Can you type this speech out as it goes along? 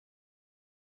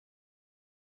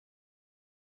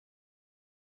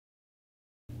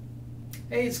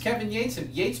Hey, it's Kevin Yates of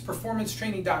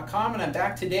yatesperformancetraining.com, and I'm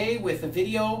back today with a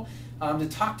video to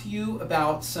talk to you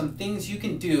about some things you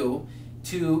can do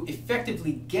to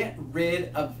effectively get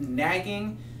rid of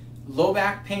nagging, low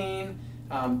back pain,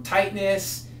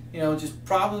 tightness, just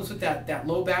problems with that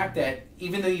low back that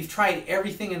even though you've tried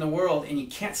everything in the world and you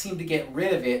can't seem to get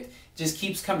rid of it, just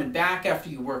keeps coming back after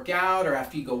you work out or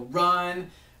after you go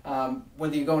run,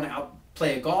 whether you're going out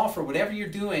play a golf or whatever you're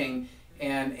doing,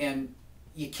 and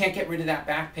you can't get rid of that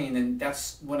back pain, then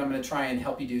that's what I'm going to try and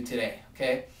help you do today,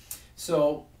 okay?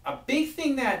 So a big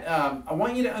thing that I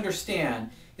want you to understand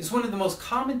is one of the most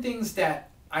common things that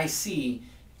I see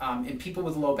in people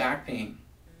with low back pain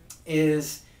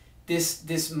is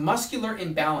this muscular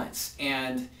imbalance.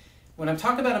 And when I'm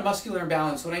talking about a muscular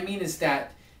imbalance, what I mean is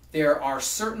that there are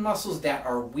certain muscles that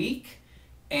are weak,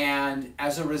 and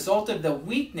as a result of the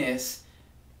weakness,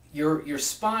 your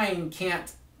spine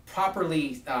can't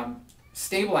properly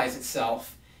stabilize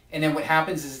itself, and then what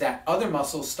happens is that other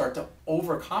muscles start to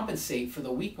overcompensate for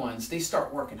the weak ones. They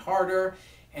start working harder,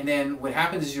 and then what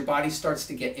happens is your body starts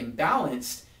to get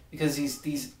imbalanced because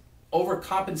these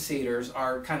overcompensators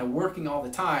are kind of working all the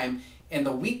time, and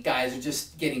the weak guys are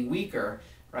just getting weaker,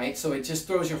 right? So it just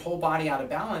throws your whole body out of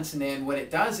balance, and then what it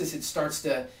does is it starts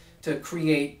to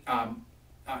create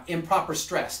improper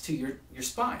stress to your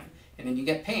spine, and then you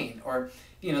get pain, or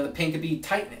the pain could be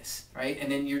tightness, right?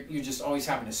 And then you're just always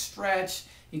having to stretch.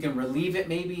 You can relieve it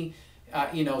maybe,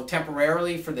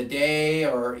 temporarily for the day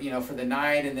or, for the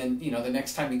night. And then, the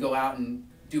next time you go out and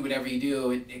do whatever you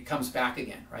do, it comes back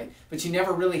again, right? But you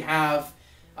never really have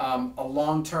a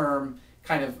long-term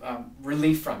kind of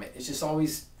relief from it. It just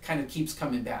always kind of keeps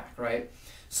coming back, right?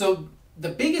 So the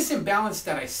biggest imbalance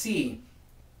that I see,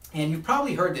 and you've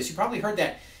probably heard this, you probably heard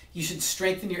that you should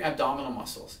strengthen your abdominal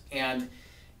muscles. And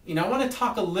I want to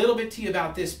talk a little bit to you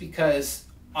about this because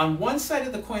on one side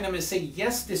of the coin, I'm going to say,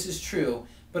 yes, this is true.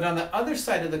 But on the other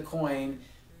side of the coin,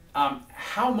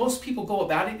 how most people go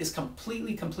about it is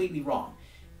completely wrong.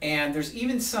 And there's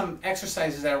even some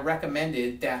exercises that are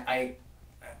recommended that I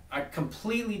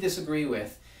completely disagree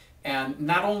with. And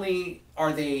not only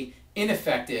are they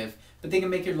ineffective, but they can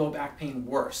make your low back pain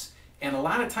worse. And a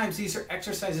lot of times these are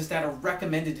exercises that are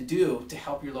recommended to do to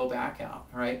help your low back out,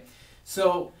 all right?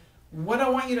 So what I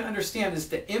want you to understand is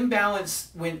the imbalance,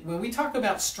 when we talk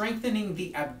about strengthening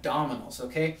the abdominals,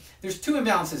 okay? There's two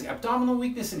imbalances, abdominal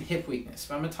weakness and hip weakness.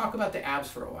 But I'm going to talk about the abs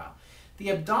for a while. The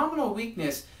abdominal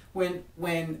weakness, when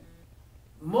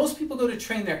most people go to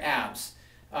train their abs,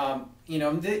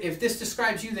 if this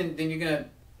describes you, then you're going to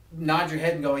nod your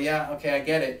head and go, yeah, okay, I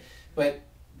get it. But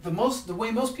the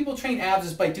way most people train abs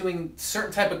is by doing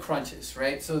certain type of crunches,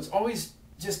 right? So it's always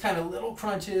just kind of little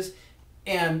crunches,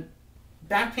 and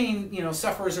back pain,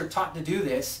 sufferers are taught to do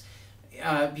this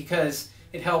because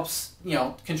it helps,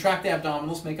 contract the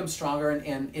abdominals, make them stronger,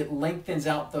 and it lengthens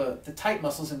out the tight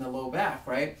muscles in the low back,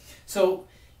 right? So,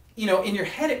 in your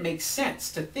head it makes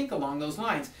sense to think along those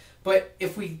lines. But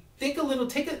if we think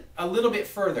take it a little bit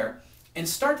further and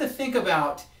start to think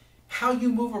about how you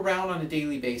move around on a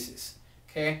daily basis,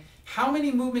 okay? How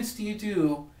many movements do you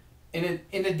do in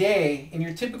a day, in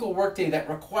your typical work day, that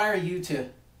require you to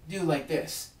do like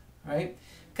this? Right?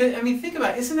 Because think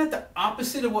about it. Isn't that the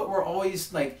opposite of what we're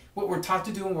always what we're taught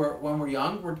to do when we're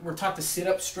young? We're taught to sit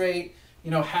up straight,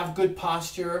 have good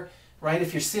posture, right?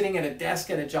 If you're sitting at a desk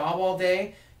at a job all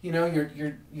day,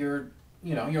 you're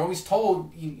always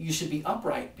told you should be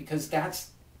upright because that's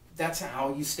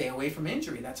how you stay away from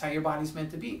injury. That's how your body's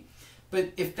meant to be.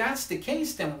 But if that's the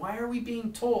case, then why are we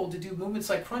being told to do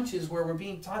movements like crunches where we're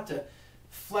being taught to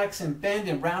flex and bend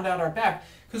and round out our back?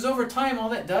 Because over time, all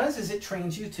that does is it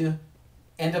trains you to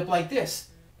end up like this.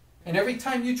 And every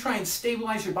time you try and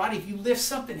stabilize your body, if you lift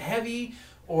something heavy,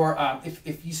 or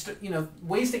if you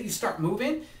ways that you start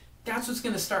moving, that's what's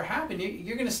going to start happening.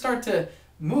 You're going to start to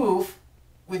move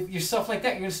with yourself like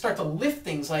that. You're going to start to lift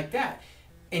things like that.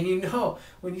 And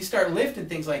when you start lifting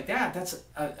things like that, that's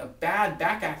a bad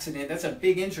back accident. That's a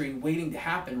big injury waiting to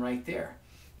happen right there.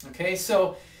 Okay,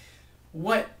 so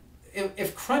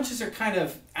if crunches are kind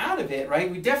of out of it,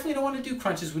 right? We definitely don't want to do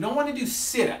crunches. We don't want to do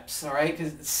sit-ups, all right?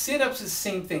 Because sit-ups is the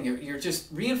same thing. You're just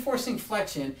reinforcing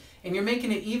flexion, and you're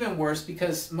making it even worse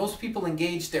because most people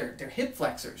engage their hip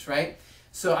flexors, right?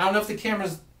 So I don't know if the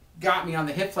camera's got me on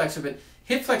the hip flexor, but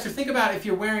hip flexor, think about if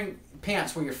you're wearing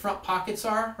pants where your front pockets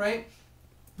are, right?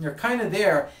 They're kind of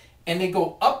there, and they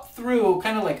go up through,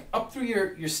 kind of like up through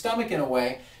your stomach in a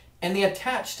way, and they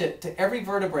attach to every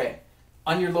vertebrae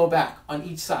on your low back, on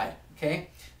each side, okay?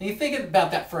 And you think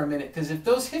about that for a minute, because if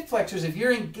those hip flexors, if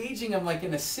you're engaging them like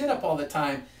in a sit-up all the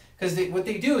time, because what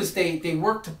they do is they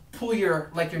work to pull your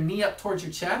knee up towards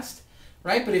your chest,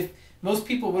 right? But most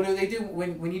people, what do they do?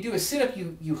 When you do a sit-up,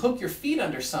 you hook your feet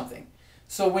under something.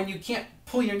 So when you can't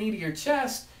pull your knee to your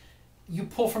chest, you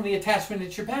pull from the attachment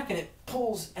at your back, and it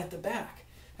pulls at the back.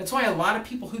 That's why a lot of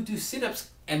people who do sit-ups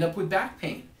end up with back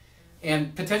pain,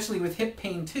 and potentially with hip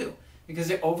pain too, because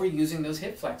they're overusing those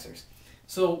hip flexors.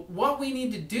 So what we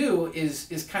need to do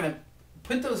is kind of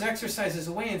put those exercises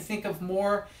away and think of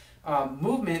more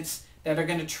movements that are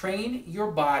going to train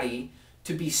your body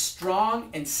to be strong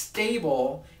and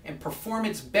stable and perform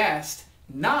its best,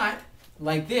 not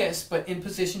like this, but in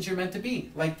positions you're meant to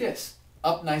be, like this,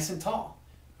 up nice and tall.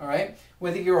 All right?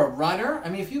 Whether you're a runner, I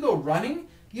mean, if you go running,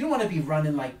 you don't want to be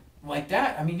running like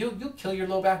that. I mean, you'll kill your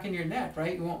low back and your neck,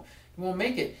 right? You won't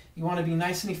make it. You want to be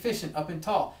nice and efficient, up and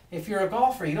tall. If you're a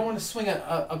golfer, you don't want to swing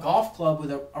a golf club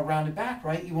with a rounded back,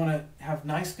 right? You want to have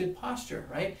nice, good posture,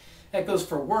 right? That goes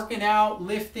for working out,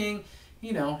 lifting,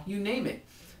 you know, you name it.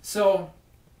 So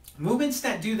movements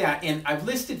that do that, and I've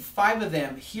listed 5 of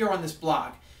them here on this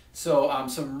blog. So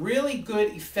some really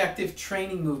good, effective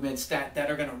training movements that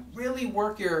are going to really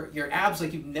work your abs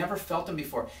like you've never felt them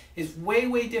before. It's way,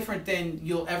 way different than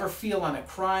you'll ever feel on a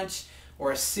crunch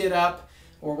or a sit-up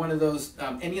or one of those,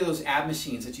 any of those ab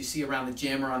machines that you see around the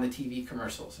gym or on the TV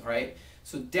commercials, all right?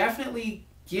 So definitely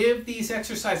give these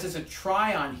exercises a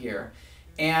try on here.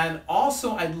 And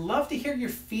also, I'd love to hear your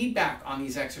feedback on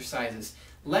these exercises.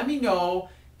 Let me know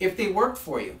if they worked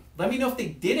for you. Let me know if they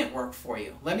didn't work for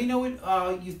you. Let me know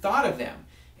what you thought of them.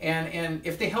 And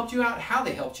if they helped you out, how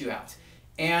they helped you out.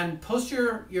 And post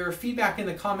your feedback in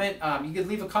the comment. You could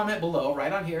leave a comment below,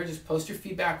 right on here. Just post your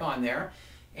feedback on there.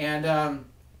 And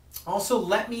also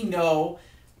let me know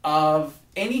of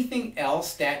anything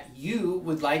else that you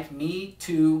would like me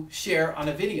to share on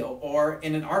a video or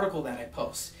in an article that I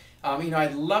post. You know,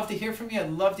 I'd love to hear from you. I'd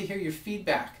love to hear your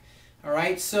feedback. All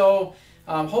right, so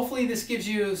hopefully this gives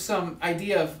you some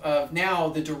idea of now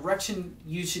the direction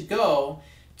you should go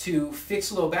to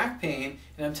fix low back pain.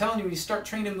 And I'm telling you, when you start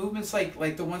training movements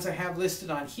like the ones I have listed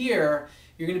on here,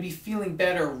 you're going to be feeling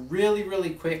better really,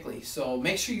 really quickly. So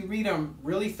make sure you read them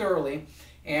really thoroughly.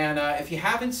 And if you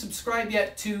haven't subscribed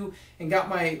yet to and got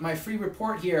my free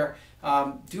report here,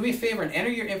 do me a favor and enter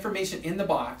your information in the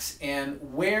box. And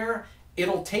where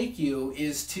it'll take you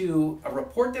is to a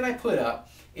report that I put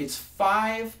up. It's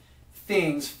 5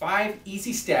 things, 5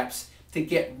 easy steps to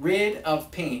get rid of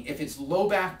pain. If it's low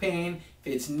back pain,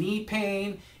 if it's knee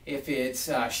pain, if it's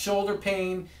shoulder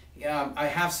pain, I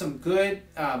have some good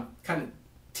kind of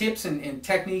tips and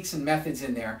techniques and methods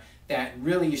in there that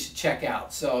really you should check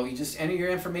out. So you just enter your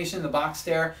information in the box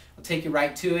there. I'll take you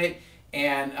right to it.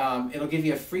 And it'll give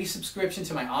you a free subscription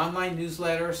to my online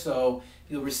newsletter, so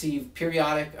you'll receive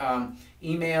periodic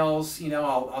emails. You know,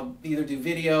 I'll either do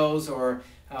videos or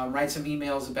write some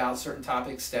emails about certain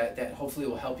topics that hopefully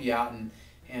will help you out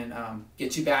and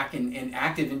get you back and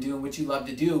active in doing what you love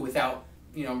to do without,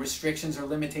 you know, restrictions or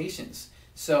limitations.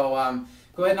 So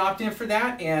go ahead and opt in for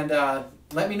that, and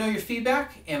let me know your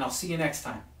feedback, and I'll see you next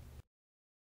time.